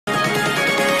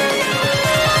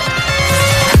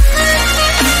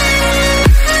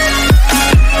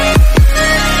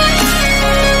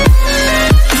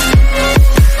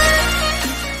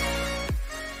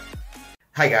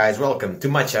Hi guys, welcome to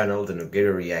my channel, the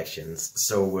Nogueira Reactions.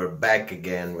 So we're back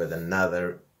again with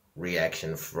another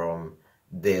reaction from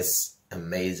this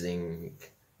amazing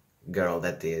girl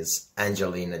that is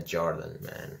Angelina Jordan,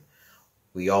 man.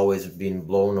 We always been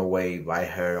blown away by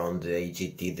her on the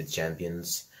AGT, the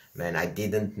Champions. Man, I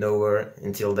didn't know her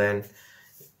until then.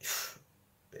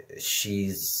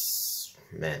 She's,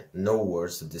 man, no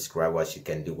words to describe what she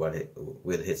can do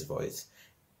with his voice.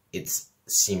 It's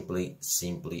simply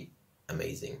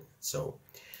amazing. So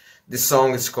this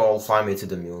song is called Fly Me to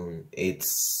the Moon.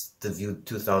 It's debuted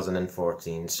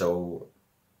 2014, so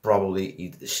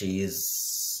probably she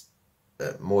is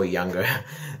more younger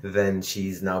than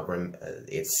she's now.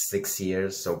 It's 6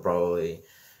 years, so probably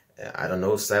I don't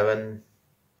know, 7,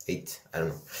 8, I don't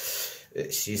know.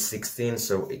 She's 16,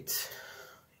 so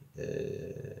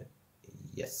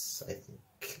yes, I think,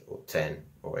 or 10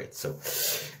 or 8. So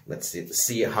let's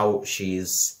see how she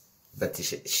is. But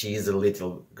she is a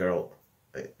little girl,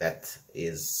 that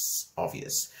is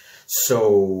obvious.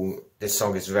 So this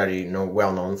song is very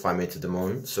well known, Fly Me to the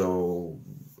Moon, so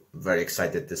very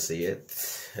excited to see it.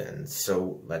 And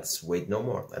so let's wait no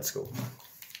more, let's go.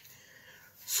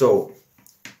 So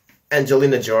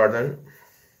Angelina Jordan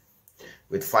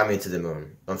with Fly Me to the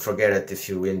Moon. Don't forget it, if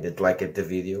you didn't like the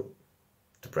video,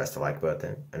 to press the like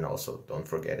button, and also don't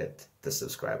forget it to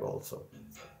subscribe also.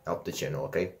 Help the channel,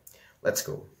 okay? Let's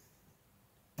go.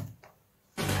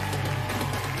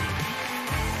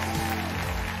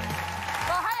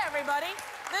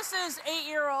 This is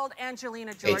 8-year-old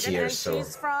Angelina Jordan, 8 years, and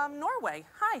she's from Norway.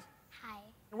 Hi. Hi.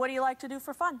 What do you like to do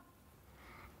for fun?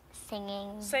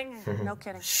 Singing. Singing, no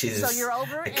kidding. She's so you're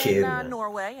over in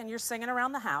Norway, and you're singing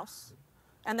around the house,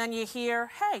 and then you hear,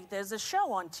 hey, there's a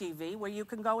show on TV where you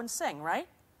can go and sing, right?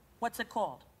 What's it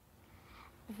called?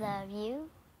 The View.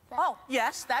 Oh,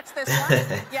 yes, that's this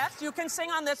one. Yes, you can sing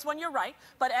on this one, you're right.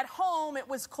 But at home, it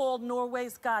was called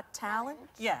Norway's Got Talent.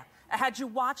 Yeah. Had you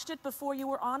watched it before you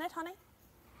were on it, honey?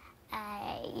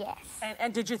 Yes.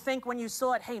 And did you think when you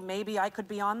saw it, hey, maybe I could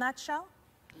be on that show?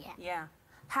 Yeah. Yeah.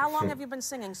 How long have you been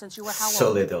singing, since you were how old? So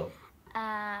little.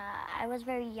 I was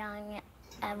very young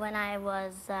when I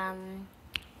was 1.5.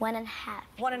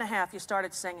 1.5, you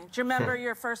started singing. Do you remember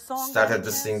your first song? Started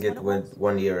to sing it with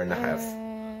 1 year and a half.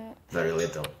 Very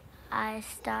little. I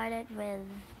started with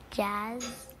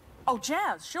jazz. Oh,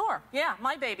 jazz, sure. Yeah,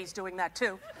 my baby's doing that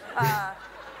too.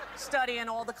 Studying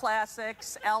all the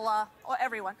classics, Ella, or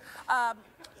everyone.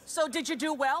 So did you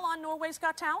do well on Norway's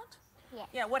Got Talent? Yeah.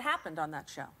 Yeah, what happened on that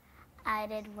show? I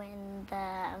did win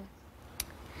the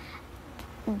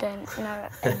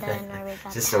Norway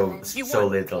Got Just Talent. so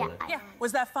little. Yeah.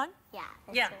 Was that fun? Yeah.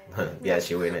 Yeah. Yeah,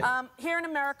 she win it. Here in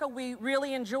America, we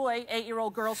really enjoy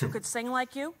 8-year-old girls who could sing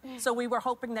like you, so we were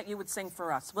hoping that you would sing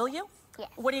for us. Will you? Yes.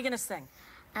 What are you going to sing?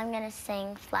 I'm going to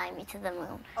sing Fly Me to the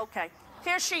Moon. Okay.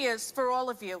 Here she is for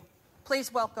all of you.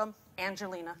 Please welcome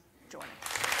Angelina Jordan.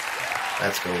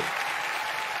 Let's go.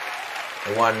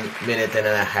 1 minute and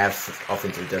a half of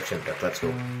introduction, but let's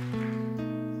go.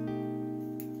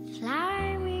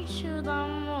 Fly me to the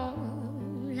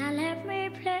moon and let me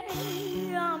play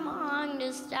among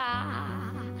the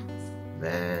stars.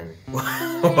 Man,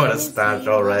 what a start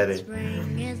already.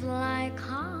 Spring is like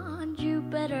on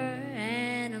Jupiter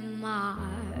and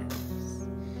Mars.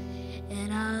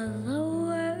 In other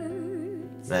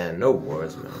words, Man, no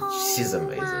words, man. She's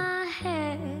amazing.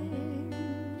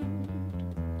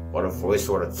 What a voice,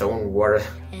 what a tone, what a...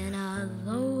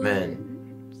 Man,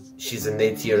 she's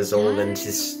 8 years old and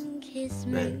she's...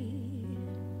 Man,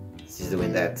 she's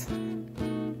doing that.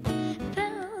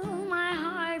 Fill my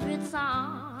heart with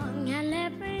song and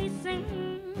let me sing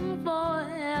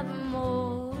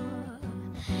forevermore.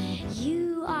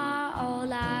 You are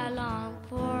all I long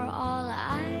for, all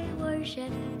I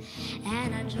worship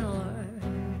and adore.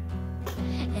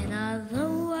 In other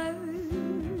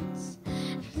words,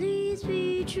 please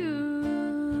be true.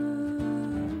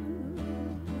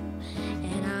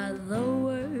 In other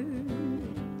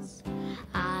words,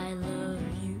 I love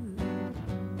you.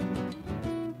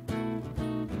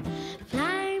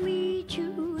 Fly me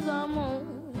to the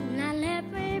moon and let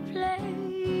me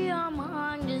play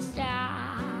among the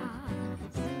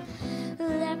stars.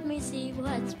 Let me see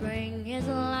what spring is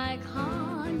like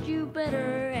on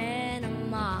Jupiter and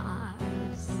Mars.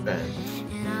 Man,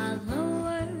 In other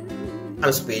words,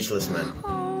 I'm speechless, man.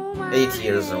 oh my 8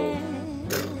 years old.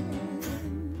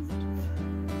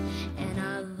 In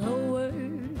other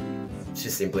words,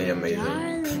 She's simply amazing.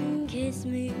 darling, kiss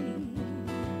me.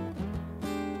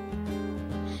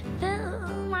 Fill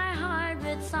my heart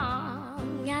with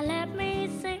song and let me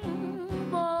sing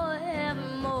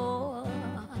forevermore.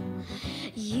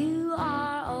 You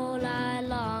are all I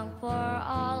long for.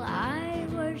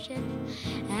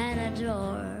 and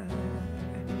adore.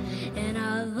 In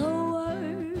other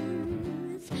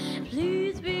words,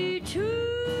 please be true.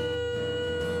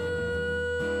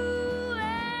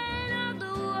 In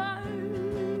other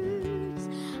words,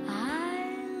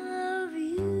 I love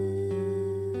you.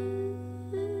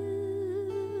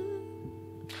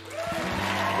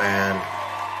 Man,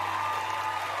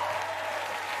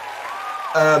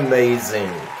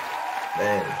 amazing,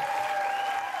 man.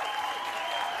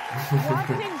 What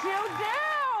did you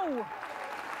do?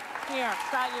 Here,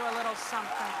 got you a little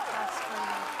something. That's for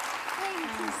you.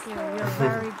 Thank you. You're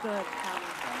very good, Kelly.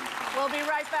 We'll be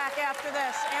right back after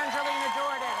this. Angelina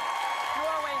Jordan,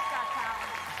 Norway's Got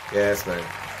Talent. Yes, man.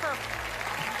 Perfect.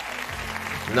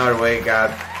 Norway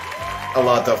got a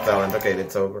lot of talent. Okay,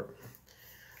 it's over.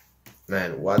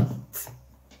 Man, what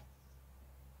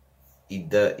she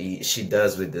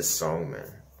does with this song,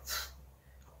 man.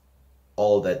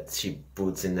 All that she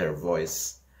puts in her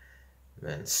voice,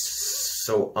 man,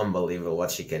 so unbelievable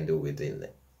what she can do within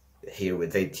here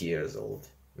with 8 years old,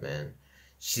 man.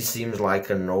 She seems like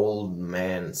an old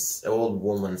woman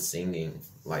singing,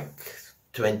 like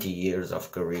 20 years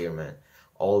of career, man.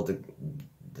 All the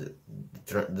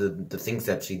things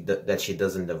that she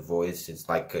does in the voice, it's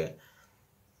like a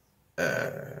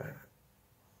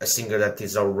singer that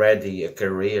is already a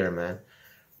career, man.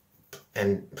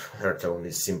 And her tone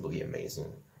is simply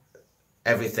amazing.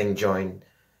 Everything joined,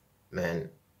 man.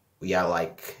 We are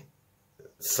like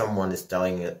someone is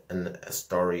telling a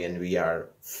story, and we are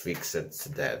fixed to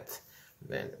that,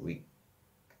 man.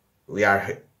 We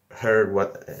are heard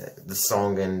what the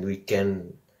song, and we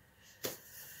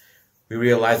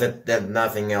realize that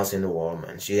nothing else in the world,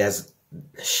 man. She has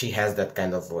that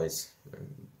kind of voice.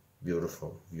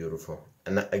 Beautiful, beautiful,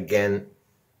 and again,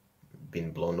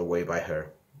 been blown away by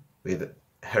her. With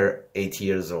her 8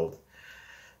 years old,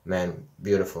 man,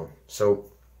 beautiful.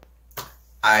 So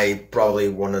I probably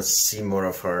want to see more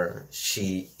of her.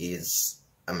 She is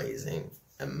amazing,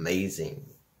 amazing,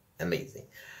 amazing.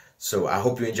 So I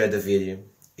hope you enjoyed the video.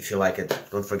 If you like it,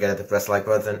 don't forget to press the like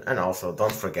button, and also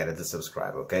don't forget to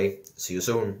subscribe. Okay, see you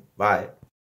soon. Bye.